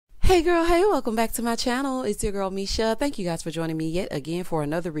Hey girl, hey, welcome back to my channel. It's your girl Misha. Thank you guys for joining me yet again for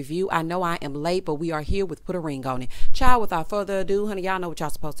another review. I know I am late, but we are here with Put a Ring on It. Child, without further ado, honey, y'all know what y'all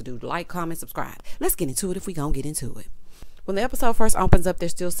supposed to do. Like, comment, subscribe. Let's get into it if we gonna get into it. When the episode first opens up, they're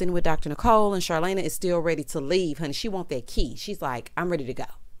still sitting with Dr. Nicole, and Charlena is still ready to leave, honey. She wants that key. She's like, I'm ready to go.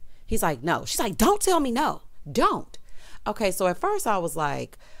 He's like, no. She's like, don't tell me no. Don't. Okay, so at first I was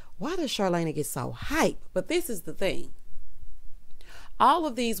like, why does Charlena get so hype? But this is the thing. All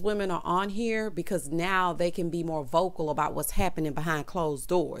of these women are on here because now they can be more vocal about what's happening behind closed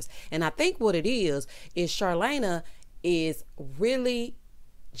doors. And I think what it is Charlena is really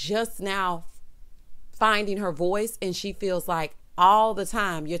just now finding her voice, and she feels like all the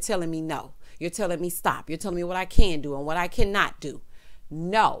time you're telling me no. You're telling me stop. You're telling me what I can do and what I cannot do.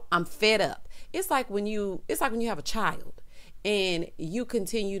 No, I'm fed up. It's like when you have a child and you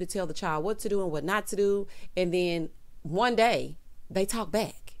continue to tell the child what to do and what not to do, and then one day they talk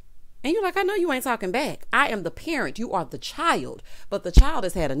back. And you're like, I know you ain't talking back. I am the parent. You are the child. But the child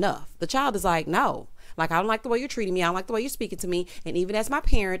has had enough. The child is like, no. Like, I don't like the way you're treating me. I don't like the way you're speaking to me. And even as my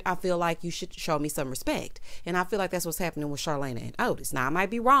parent, I feel like you should show me some respect. And I feel like that's what's happening with Charlena and Otis. Now, I might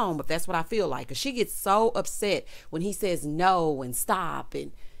be wrong, but that's what I feel like. Because she gets so upset when he says no and stop.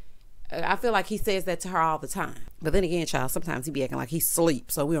 And I feel like he says that to her all the time. But then again, child, sometimes he be acting like he's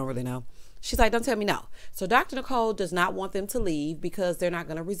asleep. So we don't really know. She's like, don't tell me no. So Dr. Nicole does not want them to leave because they're not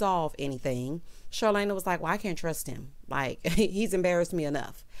going to resolve anything. Charlena was like, well, I can't trust him. Like, he's embarrassed me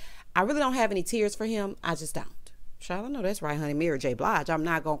enough. I really don't have any tears for him. I just don't. Charlena, no, that's right, honey. Mary J. Blige. I'm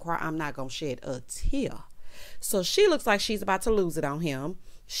not going to cry. I'm not going to shed a tear. So she looks like she's about to lose it on him.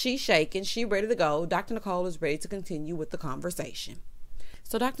 She's shaking. She's ready to go. Dr. Nicole is ready to continue with the conversation.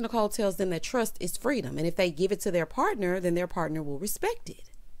 So Dr. Nicole tells them that trust is freedom. And if they give it to their partner, then their partner will respect it.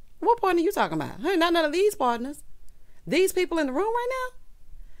 What partner are you talking about? Honey, not none of these partners. These people in the room right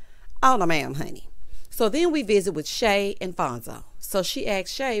now? Oh, no, ma'am, honey. So then we visit with Shay and Fonzo. So she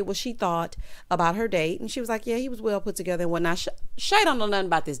asked Shay what she thought about her date. And she was like, yeah, he was well put together and whatnot. Shay don't know nothing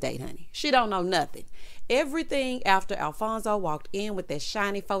about this date, honey. She don't know nothing. Everything after Alfonso walked in with that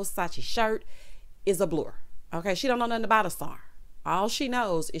shiny Versace shirt is a blur. Okay, she don't know nothing about a star. All she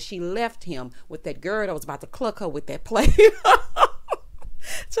knows is she left him with that girl that was about to cluck her with that plate.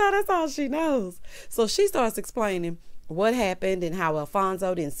 Child, that's all she knows. So she starts explaining what happened and how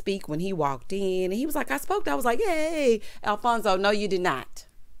Alfonso didn't speak when he walked in. And he was like, I spoke. I was like, yay. Alfonso, no, you did not.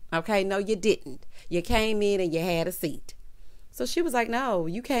 Okay, no, you didn't. You came in and you had a seat. So she was like, no,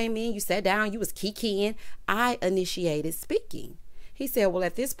 you came in, you sat down, you was kikiing. I initiated speaking. He said, well,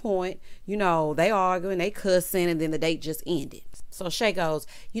 at this point, you know, they arguing, they cussing, and then the date just ended. So Shay goes,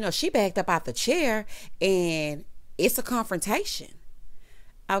 you know, she backed up out the chair and it's a confrontation.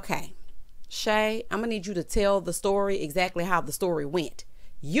 Okay, Shay, I'm going to need you to tell the story exactly how the story went.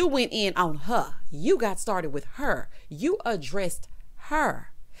 You went in on her. You got started with her. You addressed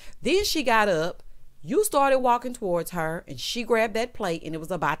her. Then she got up. You started walking towards her and she grabbed that plate and it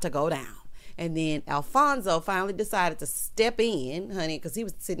was about to go down. And then Alfonso finally decided to step in, honey, because he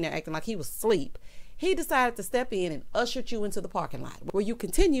was sitting there acting like he was asleep. He decided to step in and ushered you into the parking lot where you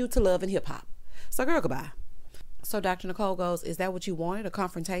continue to love and hip hop. So girl, goodbye. So Dr. Nicole goes, is that what you wanted, a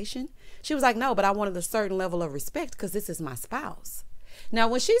confrontation? She was like, no, but I wanted a certain level of respect because this is my spouse. Now,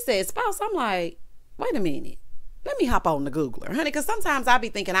 when she said spouse, I'm like, wait a minute. Let me hop on the Googler, honey, because sometimes I be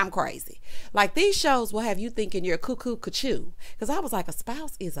thinking I'm crazy. Like, these shows will have you thinking you're cuckoo cuckoo. Because I was like, a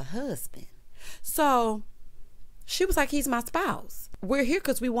spouse is a husband. So she was like, he's my spouse. We're here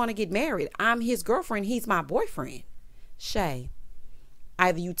because we want to get married. I'm his girlfriend. He's my boyfriend. Shay,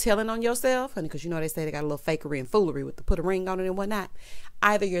 either you telling on yourself, honey, because you know they say they got a little fakery and foolery with the put a ring on it and whatnot.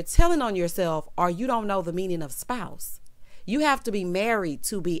 Either you're telling on yourself or you don't know the meaning of spouse. You have to be married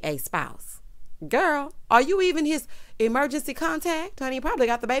to be a spouse. Girl, are you even his emergency contact? Honey, you probably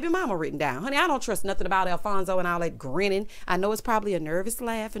got the baby mama written down. Honey, I don't trust nothing about Alfonso and all that grinning. I know it's probably a nervous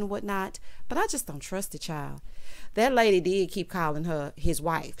laugh and whatnot, but I just don't trust the child. That lady did keep calling her his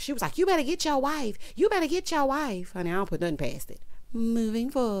wife. She was like, you better get your wife. You better get your wife. Honey, I don't put nothing past it. Moving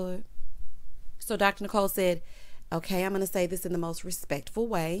forward. So Dr. Nicole said, okay, I'm going to say this in the most respectful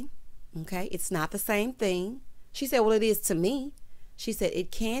way. Okay, it's not the same thing. She said, well, it is to me. She said, it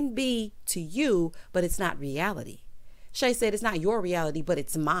can be to you, but it's not reality. Shay said, it's not your reality, but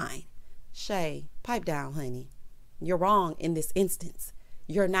it's mine. Shay, pipe down, honey. You're wrong in this instance.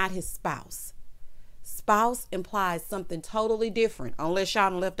 You're not his spouse. Spouse implies something totally different. Unless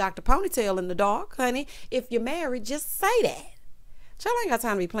y'all done left Dr. Ponytail in the dark, honey. If you're married, just say that. Y'all ain't got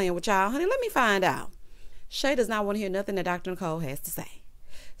time to be playing with y'all, honey. Let me find out. Shay does not want to hear nothing that Dr. Nicole has to say.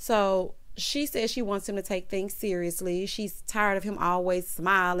 So She says she wants him to take things seriously. She's tired of him always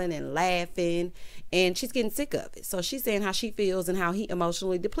smiling and laughing, and she's getting sick of it. So she's saying how she feels and how he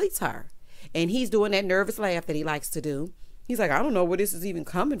emotionally depletes her. And he's doing that nervous laugh that he likes to do. He's like, I don't know where this is even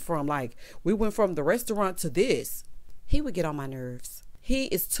coming from. Like, we went from the restaurant to this. He would get on my nerves. He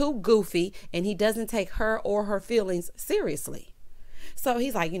is too goofy, and he doesn't take her or her feelings seriously. So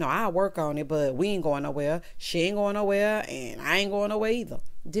he's like, I'll work on it, but we ain't going nowhere. She ain't going nowhere, and I ain't going nowhere either.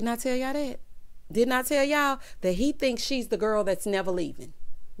 Didn't I tell y'all that? Didn't I tell y'all that he thinks she's the girl that's never leaving?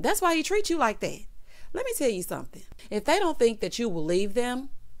 That's why he treats you like that. Let me tell you something. If they don't think that you will leave them,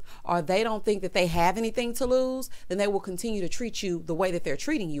 or they don't think that they have anything to lose, then they will continue to treat you the way that they're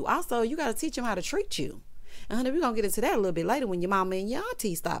treating you. Also, you got to teach them how to treat you. And honey, we're going to get into that a little bit later when your mama and your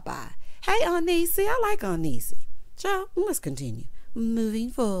auntie stop by. Hey, Aunt Niecy, I like Aunt Niecy. Child, let's continue. Moving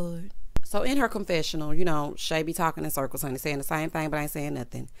forward. So in her confessional, Shay be talking in circles, honey, saying the same thing, but I ain't saying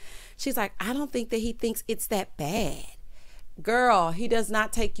nothing. She's like, I don't think that he thinks it's that bad. Girl, he does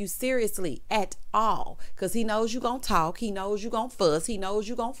not take you seriously at all, because he knows you gonna talk, he knows you gonna fuss, he knows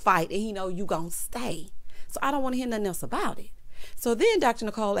you gonna fight, and he knows you gonna stay. So I don't want to hear nothing else about it. So then Dr.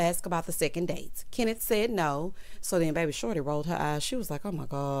 Nicole asked about the second dates. Kenneth said no. So then baby Shorty rolled her eyes. She was like, oh my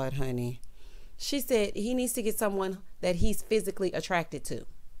God, honey. She said he needs to get someone that he's physically attracted to.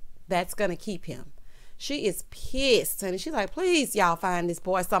 That's gonna keep him. She is pissed, honey. She's like, please, y'all find this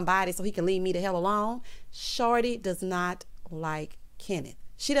boy somebody so he can leave me the hell alone. Shorty does not like Kenneth.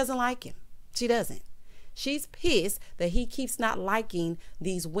 She doesn't like him. She doesn't. She's pissed that he keeps not liking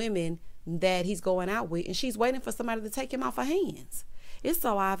these women that he's going out with, and she's waiting for somebody to take him off her hands. It's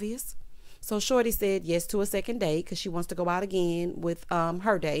so obvious. So Shorty said yes to a second date because she wants to go out again with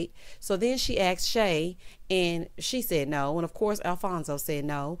her date. So then she asked Shay, and she said no. And of course, Alfonso said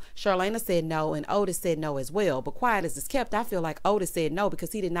no. Charlena said no, and Otis said no as well. But quiet as it's kept, I feel like Otis said no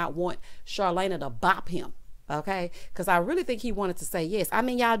because he did not want Charlena to bop him. Okay? Because I really think he wanted to say yes. I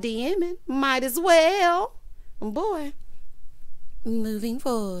mean, y'all DMing. Might as well. Boy. Moving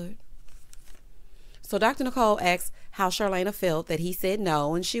forward. So Dr. Nicole asked how Charlena felt that he said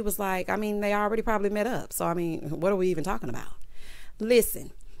no, and she was like, I mean, they already probably met up. So, I mean, what are we even talking about?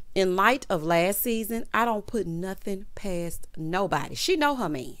 Listen, in light of last season, I don't put nothing past nobody. She know her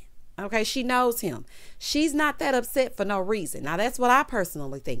man. Okay, she knows him. She's not that upset for no reason. Now, that's what I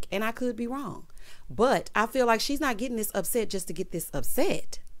personally think, and I could be wrong. But I feel like she's not getting this upset just to get this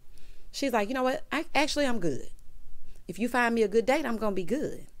upset. She's like, you know what? I'm good. If you find me a good date, I'm going to be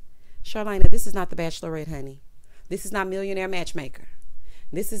good. Charlena, this is not The Bachelorette, honey. This is not Millionaire Matchmaker.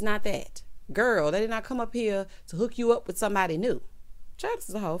 This is not that. Girl, they did not come up here to hook you up with somebody new. Child, this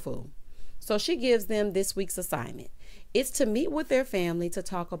is a whole fool. So she gives them this week's assignment. It's to meet with their family to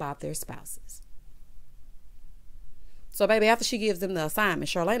talk about their spouses. So, baby, after she gives them the assignment,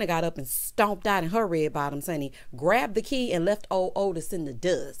 Charlena got up and stomped out in her red bottoms, honey, grabbed the key and left old Otis in the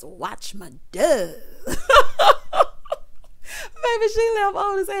dust. Watch my dust. Baby, she left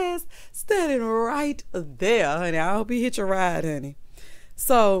Otis' ass standing right there, honey. I hope he hit your ride, honey.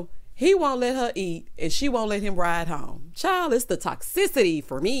 So he won't let her eat, and she won't let him ride home. Child, it's the toxicity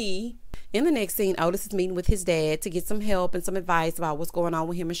for me. In the next scene, Otis is meeting with his dad to get some help and some advice about what's going on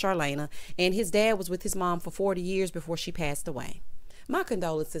with him and Charlena. And his dad was with his mom for 40 years before she passed away. My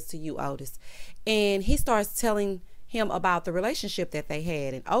condolences to you, Otis. And he starts telling him about the relationship that they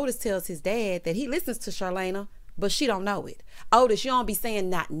had. And Otis tells his dad that he listens to Charlena, but she don't know it. Otis, you don't be saying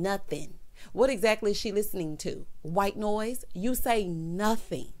not nothing. What exactly is she listening to? White noise? You say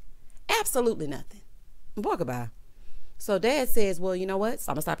nothing. Absolutely nothing. Boy, goodbye. So dad says, well, you know what? So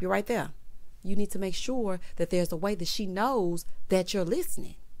I'm going to stop you right there. You need to make sure that there's a way that she knows that you're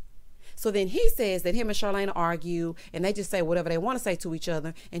listening. So then he says that him and Charlena argue and they just say whatever they want to say to each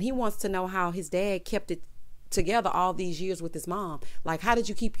other. And he wants to know how his dad kept it together all these years with his mom. Like, how did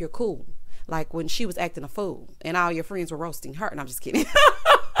you keep your cool? Like when she was acting a fool and all your friends were roasting her. And I'm just kidding.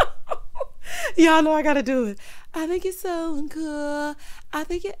 Y'all know I gotta do it. I think it's so uncool. I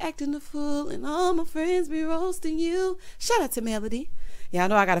think you're acting a fool and all my friends be roasting you. Shout out to Melody. Y'all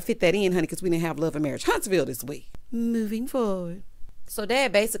know I gotta fit that in, honey, because we didn't have Love and Marriage Huntsville this week. Moving forward. So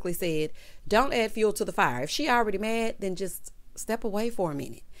dad basically said, don't add fuel to the fire. If she already mad, then just step away for a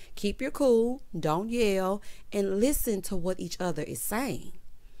minute. Keep your cool, don't yell, and listen to what each other is saying.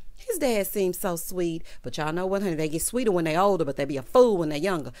 His dad seems so sweet, but y'all know what, honey, they get sweeter when they're older, but they be a fool when they're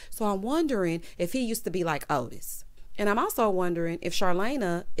younger. So I'm wondering if he used to be like Otis. And I'm also wondering if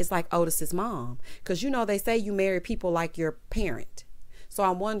Charlena is like Otis's mom, because you know they say you marry people like your parent. So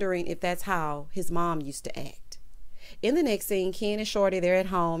I'm wondering if that's how his mom used to act. In the next scene, Ken and Shorty, they're at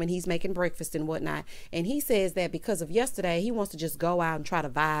home and he's making breakfast and whatnot. And he says that because of yesterday, he wants to just go out and try to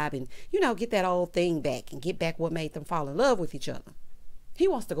vibe and, get that old thing back and get back what made them fall in love with each other. He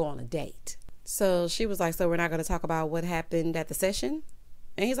wants to go on a date. So she was like, so we're not going to talk about what happened at the session?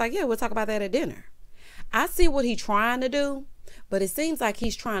 And he's like, yeah, we'll talk about that at dinner. I see what he's trying to do, but it seems like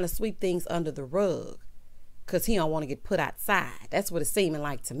he's trying to sweep things under the rug because he don't want to get put outside. That's what it's seeming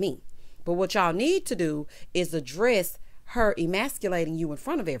like to me. But what y'all need to do is address her emasculating you in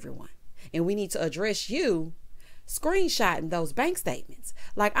front of everyone. And we need to address you screenshotting those bank statements.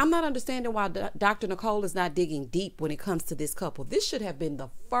 Like, I'm not understanding why Dr. Nicole is not digging deep when it comes to this couple. This should have been the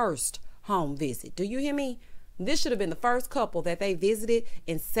first home visit. Do you hear me? This should have been the first couple that they visited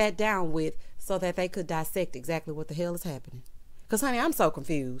and sat down with so that they could dissect exactly what the hell is happening. Because, honey, I'm so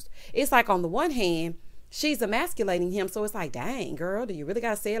confused. It's like on the one hand, she's emasculating him. So it's like, dang, girl, do you really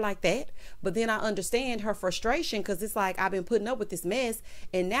got to say it like that? But then I understand her frustration because it's like, I've been putting up with this mess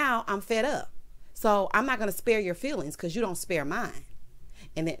and now I'm fed up. So I'm not going to spare your feelings because you don't spare mine.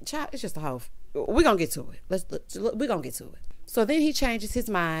 And then, child, it's just a whole, we're going to get to it. We're going to get to it. So then he changes his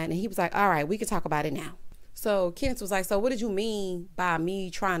mind and he was like, all right, we can talk about it now. So Kenneth was like, so what did you mean by me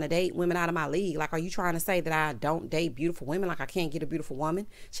trying to date women out of my league? Like, are you trying to say that I don't date beautiful women? Like, I can't get a beautiful woman?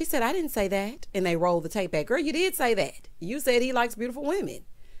 She said, I didn't say that. And they rolled the tape back. Girl, you did say that. You said he likes beautiful women.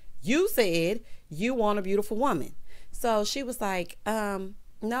 You said you want a beautiful woman. So she was like, no,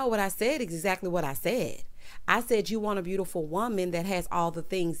 what I said is exactly what I said. I said you want a beautiful woman that has all the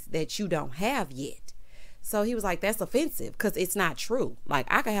things that you don't have yet. So he was like, that's offensive because it's not true. Like,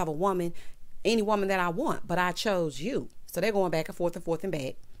 I could have a woman, any woman that I want, but I chose you. So they're going back and forth and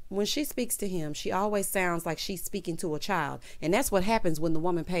back. When she speaks to him, she always sounds like she's speaking to a child. And that's what happens when the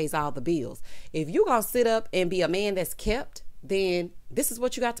woman pays all the bills. If you're going to sit up and be a man that's kept, then this is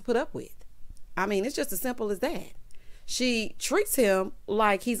what you got to put up with. I mean, it's just as simple as that. She treats him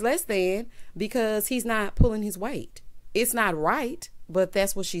like he's less than because he's not pulling his weight. It's not right, but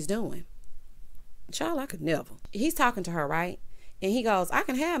that's what she's doing. Child, I could never. He's talking to her, right? And he goes, I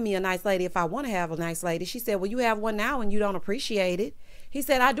can have me a nice lady if I want to have a nice lady. She said, well, you have one now and you don't appreciate it. He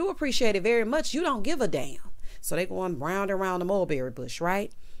said, I do appreciate it very much. You don't give a damn. So they going round and round the mulberry bush,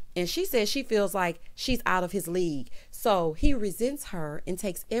 right? And she says she feels like she's out of his league. So he resents her and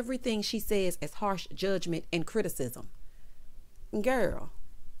takes everything she says as harsh judgment and criticism. Girl,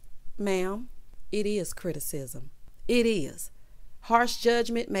 ma'am, it is criticism. It is. Harsh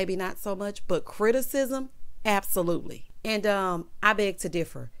judgment, maybe not so much, but criticism, absolutely. And I beg to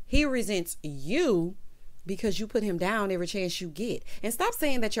differ. He resents you because you put him down every chance you get. And stop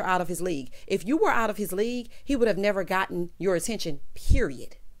saying that you're out of his league. If you were out of his league, he would have never gotten your attention,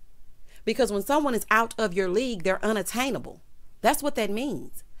 period. Because when someone is out of your league, they're unattainable. That's what that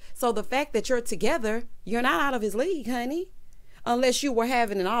means. So the fact that you're together, you're not out of his league, honey. Unless you were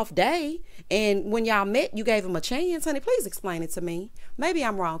having an off day and when y'all met, you gave him a chance. Honey, please explain it to me. Maybe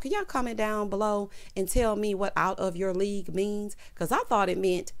I'm wrong. Can y'all comment down below and tell me what out of your league means? Because I thought it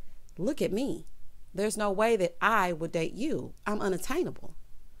meant, look at me. There's no way that I would date you. I'm unattainable.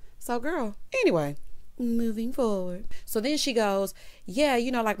 So girl, anyway, moving forward. So then she goes, yeah,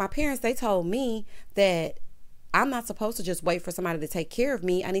 like my parents, they told me that I'm not supposed to just wait for somebody to take care of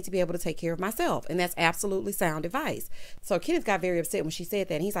me. I need to be able to take care of myself. And that's absolutely sound advice. So Kenneth got very upset when she said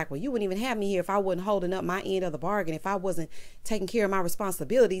that. And he's like, well, you wouldn't even have me here if I wasn't holding up my end of the bargain. If I wasn't taking care of my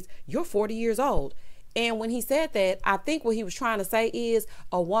responsibilities. You're 40 years old. And when he said that, I think what he was trying to say is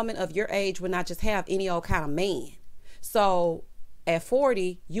a woman of your age would not just have any old kind of man. So at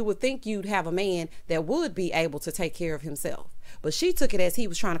 40, you would think you'd have a man that would be able to take care of himself. But she took it as he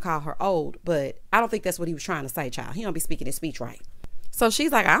was trying to call her old. But I don't think that's what he was trying to say, child. He don't be speaking his speech right. So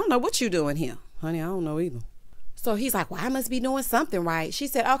she's like, I don't know what you doing here. Honey, I don't know either. So he's like, well, I must be doing something right. She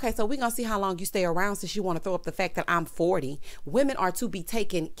said, okay, so we're going to see how long you stay around since you want to throw up the fact that I'm 40. Women are to be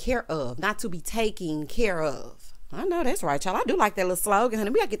taken care of, not to be taking care of. I know that's right, child. I do like that little slogan, honey.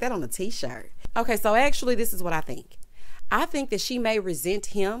 We got to get that on a t-shirt. Okay, so actually this is what I think. I think that she may resent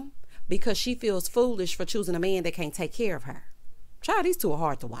him because she feels foolish for choosing a man that can't take care of her. Child, these two are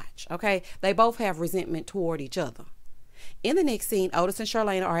hard to watch, okay? They both have resentment toward each other. In the next scene, Otis and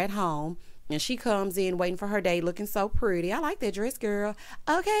Charlene are at home, and she comes in waiting for her date looking so pretty. I like that dress, girl.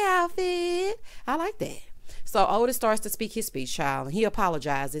 Okay, outfit. I like that. So Otis starts to speak his speech, child, and he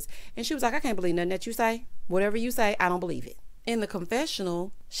apologizes. And she was like, I can't believe nothing that you say. Whatever you say, I don't believe it. In the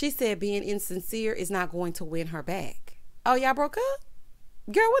confessional, she said being insincere is not going to win her back. Oh, y'all broke up?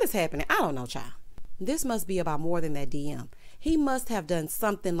 Girl, what is happening? I don't know, child. This must be about more than that DM. He must have done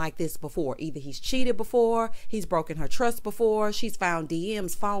something like this before. Either he's cheated before, he's broken her trust before, she's found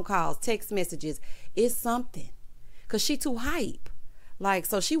DMs, phone calls, text messages. It's something. because she too hype. Like,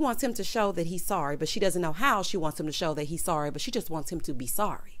 so she wants him to show that he's sorry, but she doesn't know how she wants him to show that he's sorry, but she just wants him to be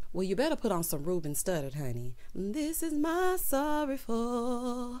sorry. Well, you better put on some Ruben Studdard, honey. This is my sorry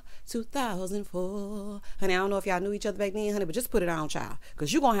for 2004. Honey, I don't know if y'all knew each other back then, honey, but just put it on, child.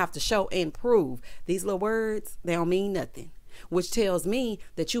 Because you're going to have to show and prove. These little words, they don't mean nothing. Which tells me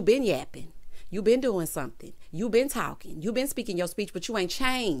that you've been yapping. You've been doing something. You've been talking. You've been speaking your speech, but you ain't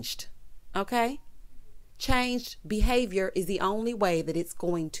changed. Okay? Changed behavior is the only way that it's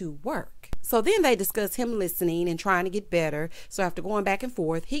going to work. So then they discuss him listening and trying to get better. So after going back and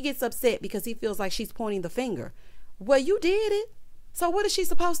forth, he gets upset because he feels like she's pointing the finger. Well, you did it. So what is she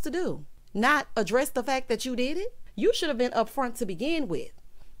supposed to do? Not address the fact that you did it? You should have been upfront to begin with.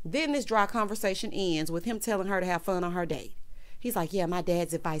 Then this dry conversation ends with him telling her to have fun on her date. He's like, yeah, my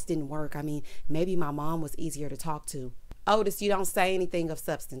dad's advice didn't work. I mean, maybe my mom was easier to talk to. Otis, you don't say anything of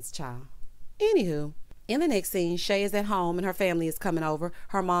substance, child. Anywho. In the next scene, Shay is at home and her family is coming over,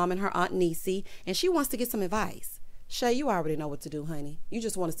 her mom and her Aunt Niecy, and she wants to get some advice. Shay, you already know what to do, honey. You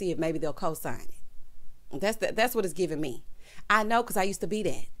just want to see if maybe they'll co-sign it. That's what it's giving me. I know, because I used to be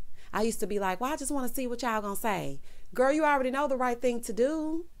that. I used to be like, well, I just want to see what y'all gonna say. Girl, you already know the right thing to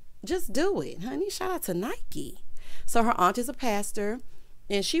do. Just do it, honey. Shout out to Nike. So her aunt is a pastor,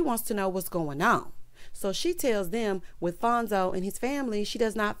 and she wants to know what's going on. So she tells them with Fonzo and his family, she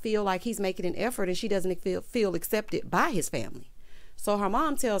does not feel like he's making an effort and she doesn't feel accepted by his family. So her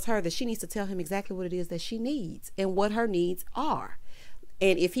mom tells her that she needs to tell him exactly what it is that she needs and what her needs are.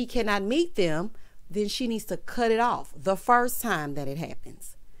 And if he cannot meet them, then she needs to cut it off the first time that it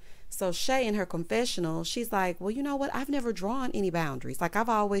happens. So Shay in her confessional, she's like, well, you know what? I've never drawn any boundaries. Like, I've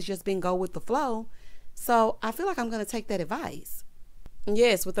always just been go with the flow. So I feel like I'm going to take that advice.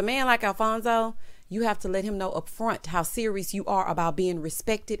 Yes, with a man like Alfonso, you have to let him know up front how serious you are about being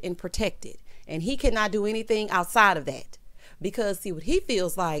respected and protected. And he cannot do anything outside of that. Because see, what he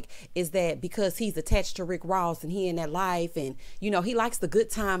feels like is that because he's attached to Rick Ross and he in that life and, you know, he likes the good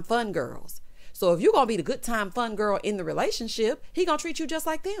time fun girls. So if you're going to be the good time fun girl in the relationship, he going to treat you just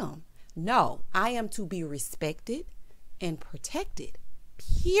like them. No, I am to be respected and protected.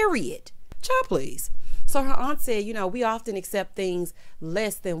 Period. Child, please. So her aunt said, you know, we often accept things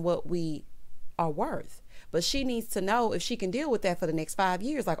less than what we are worth, but she needs to know if she can deal with that for the next 5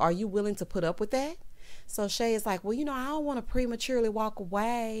 years. Like, are you willing to put up with that? So Shay is like, well, you know, I don't want to prematurely walk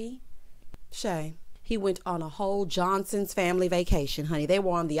away. Shay, he went on a whole Johnson's family vacation, honey. They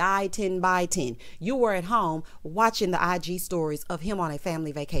were on the I-10 by 10. You were at home watching the IG stories of him on a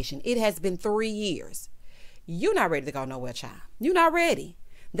family vacation. It has been 3 years. You're not ready to go nowhere, child. You're not ready.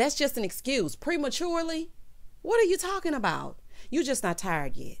 That's just an excuse. Prematurely? What are you talking about? You're just not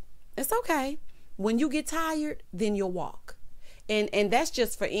tired yet. It's okay. When you get tired, then you'll walk. And that's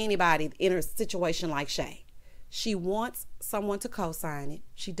just for anybody in a situation like Shay. She wants someone to co-sign it.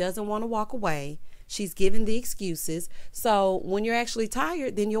 She doesn't want to walk away. She's giving the excuses. So when you're actually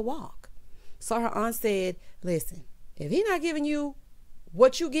tired, then you'll walk. So her aunt said, listen, if he's not giving you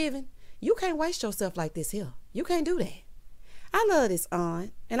what you giving, you can't waste yourself like this here. You can't do that. I love this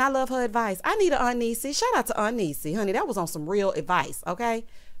aunt, and I love her advice. I need an Aunt Niecy. Shout out to Aunt Niecy. Honey, that was on some real advice, okay?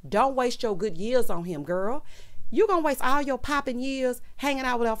 Don't waste your good years on him, girl. You're going to waste all your popping years hanging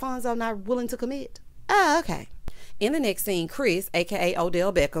out with Alfonso not willing to commit. Oh, okay. In the next scene, Chris, a.k.a.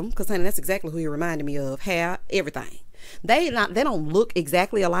 Odell Beckham, because, honey, that's exactly who he reminded me of, hair, everything. They don't look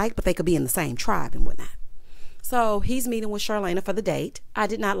exactly alike, but they could be in the same tribe and whatnot. So he's meeting with Charlana for the date. I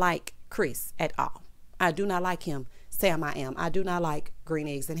did not like Chris at all. I do not like him. Sam, I am. I do not like green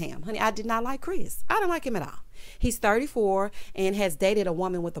eggs and ham. Honey, I did not like Chris. I don't like him at all. He's 34 and has dated a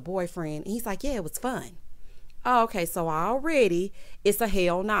woman with a boyfriend. And he's like, yeah, it was fun. Oh, okay, so already it's a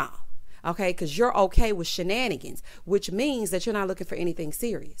hell no. Okay, because you're okay with shenanigans, which means that you're not looking for anything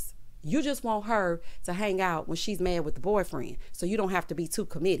serious. You just want her to hang out when she's mad with the boyfriend, so you don't have to be too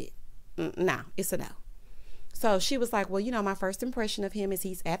committed. No, it's a no. So she was like, well, you know, my first impression of him is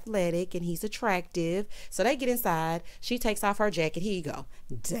he's athletic and he's attractive. So they get inside. She takes off her jacket. Here you go.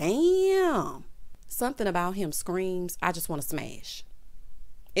 Damn. Something about him screams, I just want to smash.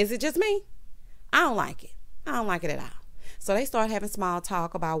 Is it just me? I don't like it. I don't like it at all. So they start having small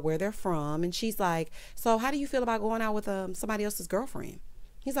talk about where they're from. And she's like, so how do you feel about going out with somebody else's girlfriend?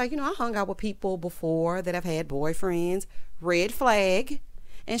 He's like, you know, I hung out with people before that have had boyfriends. Red flag.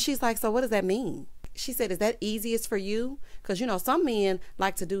 And she's like, so what does that mean? She said, is that easiest for you? Because, you know, some men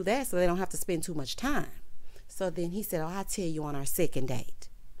like to do that so they don't have to spend too much time. So then he said, oh, I'll tell you on our second date.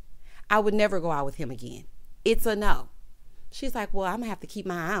 I would never go out with him again. It's a no. She's like, well, I'm going to have to keep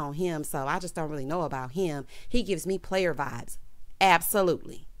my eye on him, so I just don't really know about him. He gives me player vibes.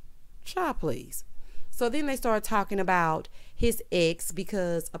 Absolutely. Child, please. So then they started talking about his ex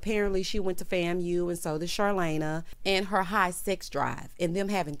because apparently she went to FAMU and so did Charlana, and her high sex drive and them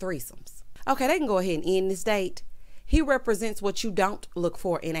having threesomes. Okay, they can go ahead and end this date. He represents what you don't look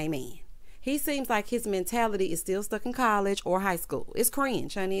for in a man. He seems like his mentality is still stuck in college or high school. It's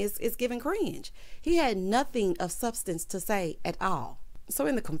cringe, honey. It's giving cringe. He had nothing of substance to say at all. So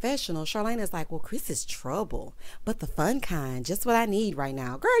in the confessional, Charlana's like, well, Chris is trouble, but the fun kind, just what I need right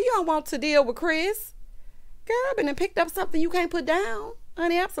now. Girl, you don't want to deal with Chris. Girl, I've been and picked up something you can't put down.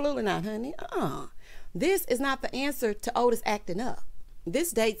 Honey, absolutely not, honey. This is not the answer to Otis acting up.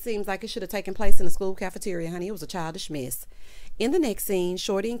 This date seems like it should have taken place in the school cafeteria, honey. It was a childish mess. In the next scene,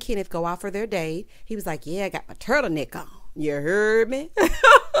 Shorty and Kenneth go out for their date. He was like, yeah, I got my turtleneck on. You heard me?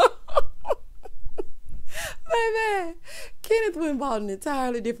 Baby, Kenneth went and bought an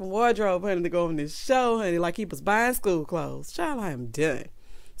entirely different wardrobe, honey, to go on this show, honey, like he was buying school clothes. Child, I am done.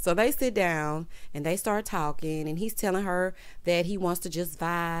 So they sit down and they start talking, and he's telling her that he wants to just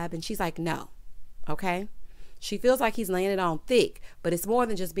vibe, and she's like, no. Okay? She feels like he's laying it on thick, but it's more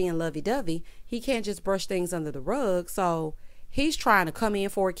than just being lovey-dovey. He can't just brush things under the rug, so he's trying to come in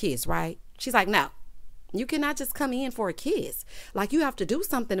for a kiss, right? She's like, no. You cannot just come in for a kiss. Like, you have to do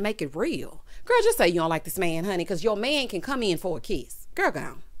something to make it real. Girl, just say you don't like this man, honey, because your man can come in for a kiss. Girl, go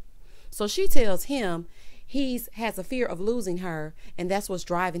on. So she tells him he has a fear of losing her, and that's what's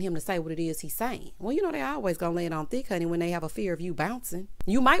driving him to say what it is he's saying. Well, you know they always gonna lay it on thick, honey, when they have a fear of you bouncing.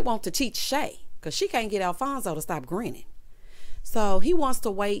 You might want to teach Shay, because she can't get Alfonso to stop grinning. So he wants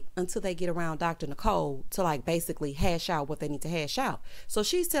to wait until they get around Dr. Nicole to like basically hash out what they need to hash out. So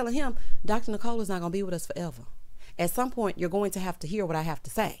she's telling him, Dr. Nicole is not going to be with us forever. At some point, you're going to have to hear what I have to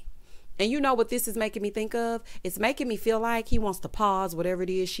say. And you know what this is making me think of? It's making me feel like he wants to pause whatever it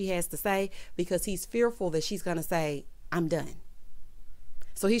is she has to say because he's fearful that she's going to say, I'm done.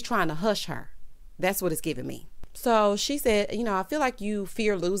 So he's trying to hush her. That's what it's giving me. So she said, you know, I feel like you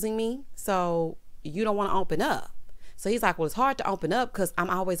fear losing me, so you don't want to open up. So he's like, well, it's hard to open up because I'm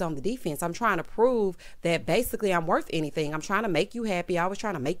always on the defense. I'm trying to prove that basically I'm worth anything. I'm trying to make you happy. I was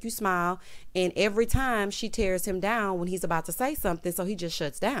trying to make you smile. And every time she tears him down when he's about to say something, so he just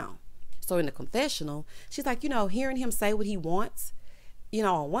shuts down. So in the confessional, she's like, you know, hearing him say what he wants, you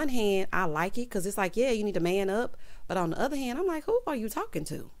know, on one hand, I like it because it's like, yeah, you need to man up. But on the other hand, I'm like, who are you talking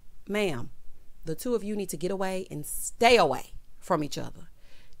to? Ma'am, the two of you need to get away and stay away from each other.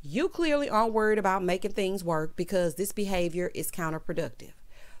 You clearly aren't worried about making things work because this behavior is counterproductive.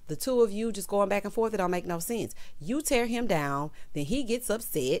 The two of you just going back and forth, it don't make no sense. You tear him down, then he gets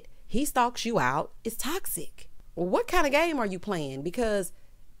upset, he stalks you out. It's toxic. Well, what kind of game are you playing? Because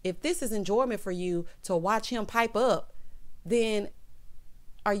if this is enjoyment for you to watch him pipe up, then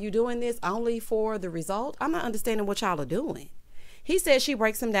are you doing this only for the result? I'm not understanding what y'all are doing. He says she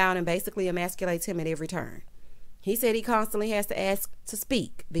breaks him down and basically emasculates him at every turn. He said he constantly has to ask to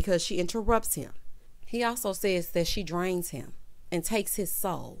speak because she interrupts him. He also says that she drains him and takes his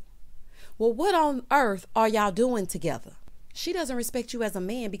soul. Well, what on earth are y'all doing together? She doesn't respect you as a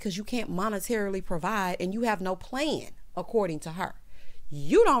man because you can't monetarily provide and you have no plan, according to her.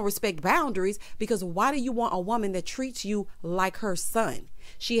 You don't respect boundaries because why do you want a woman that treats you like her son?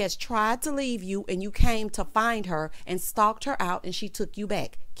 She has tried to leave you and you came to find her and stalked her out and she took you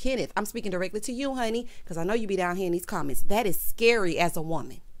back. Kenneth, I'm speaking directly to you, honey, because I know you be down here in these comments. That is scary as a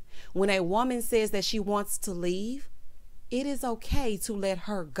woman. When a woman says that she wants to leave, it is okay to let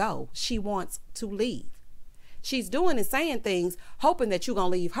her go. She wants to leave. She's doing and saying things hoping that you're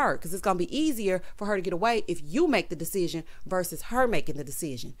going to leave her because it's going to be easier for her to get away if you make the decision versus her making the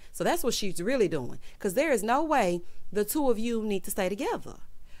decision. So that's what she's really doing because there is no way the two of you need to stay together.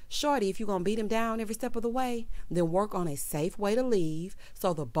 Shorty, if you're going to beat him down every step of the way, then work on a safe way to leave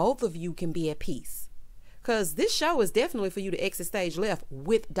so the both of you can be at peace. Because this show is definitely for you to exit stage left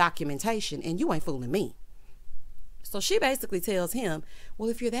with documentation and you ain't fooling me. So she basically tells him, well,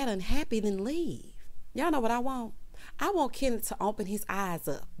 if you're that unhappy, then leave. Y'all know what I want? I want Kenneth to open his eyes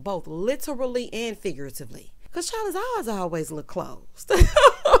up, both literally and figuratively. Because Charlie's eyes always look closed.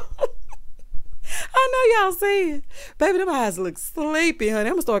 I know y'all see it. Baby, them eyes look sleepy, honey.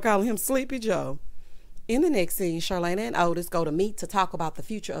 I'm going to start calling him Sleepy Joe. In the next scene, Charlana and Otis go to meet to talk about the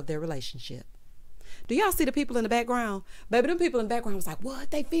future of their relationship. Do y'all see the people in the background? Baby, them people in the background was like,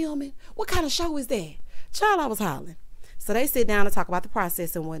 what? They filming? What kind of show is that? Child, I was hollering. So they sit down and talk about the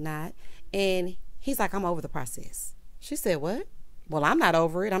process and whatnot. And he's like, I'm over the process. She said, what? Well, I'm not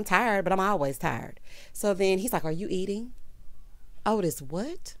over it. I'm tired, but I'm always tired. So then he's like, are you eating? Otis,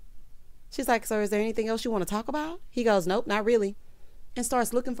 what? She's like, so is there anything else you want to talk about? He goes, nope, not really. And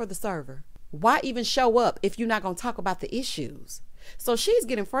starts looking for the server. Why even show up if you're not going to talk about the issues? So she's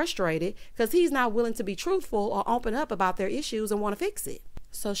getting frustrated because he's not willing to be truthful or open up about their issues and want to fix it.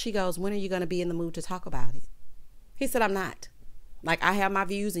 So she goes, when are you going to be in the mood to talk about it? He said, I'm not. Like, I have my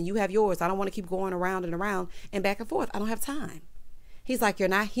views and you have yours. I don't want to keep going around and around and back and forth. I don't have time. He's like, you're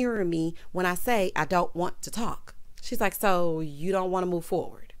not hearing me when I say I don't want to talk. She's like, so you don't want to move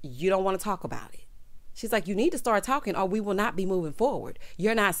forward. You don't want to talk about it. She's like, you need to start talking or we will not be moving forward.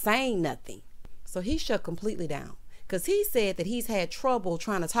 You're not saying nothing. So he shut completely down because he said that he's had trouble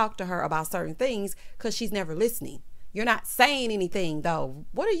trying to talk to her about certain things because she's never listening. You're not saying anything though.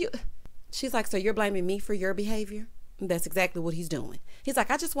 What are you? She's like, so you're blaming me for your behavior? And that's exactly what he's doing. He's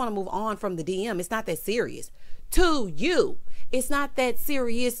like, I just want to move on from the DM. It's not that serious. To you. It's not that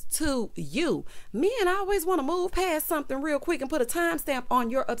serious to you. Men always want to move past something real quick and put a timestamp on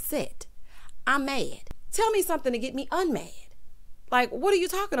you're upset. I'm mad. Tell me something to get me unmad. Like, what are you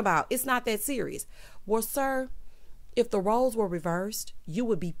talking about? It's not that serious. Well, sir, if the roles were reversed, you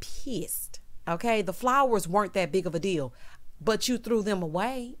would be pissed. Okay? The flowers weren't that big of a deal, but you threw them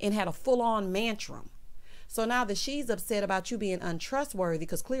away and had a full-on tantrum. So now that she's upset about you being untrustworthy,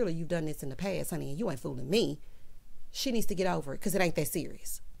 because clearly you've done this in the past, honey, and you ain't fooling me, she needs to get over it because it ain't that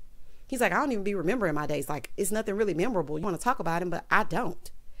serious. He's like, I don't even be remembering my days. Like, it's nothing really memorable. You want to talk about him, but I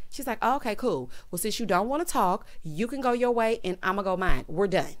don't. She's like, oh, okay, cool. Well, since you don't want to talk, you can go your way and I'm going to go mine. We're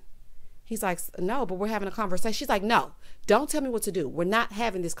done. He's like, no, but we're having a conversation. She's like, no, don't tell me what to do. We're not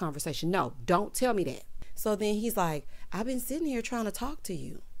having this conversation. No, don't tell me that. So then he's like, I've been sitting here trying to talk to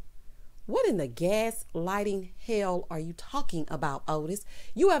you. What in the gaslighting hell are you talking about, Otis?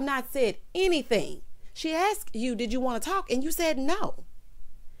 You have not said anything. She asked you, did you want to talk? And you said no.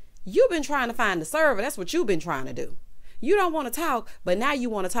 You've been trying to find the server. That's what you've been trying to do. You don't want to talk, but now you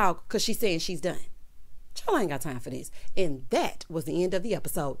want to talk because she's saying she's done. Y'all ain't got time for this. And that was the end of the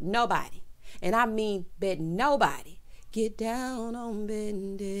episode. Nobody, and I mean bet nobody, get down on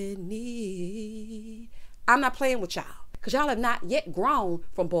bended knee. I'm not playing with y'all because y'all have not yet grown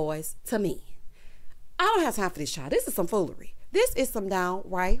from boys to men. I don't have time for this, child. This is some foolery. This is some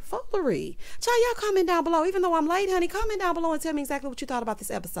downright foolery. Child, y'all comment down below. Even though I'm late, honey, comment down below and tell me exactly what you thought about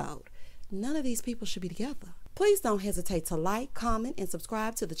this episode. None of these people should be together. Please don't hesitate to like, comment, and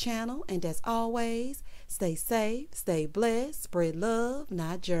subscribe to the channel. And as always, stay safe, stay blessed, spread love,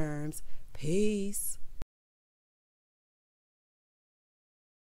 not germs. Peace.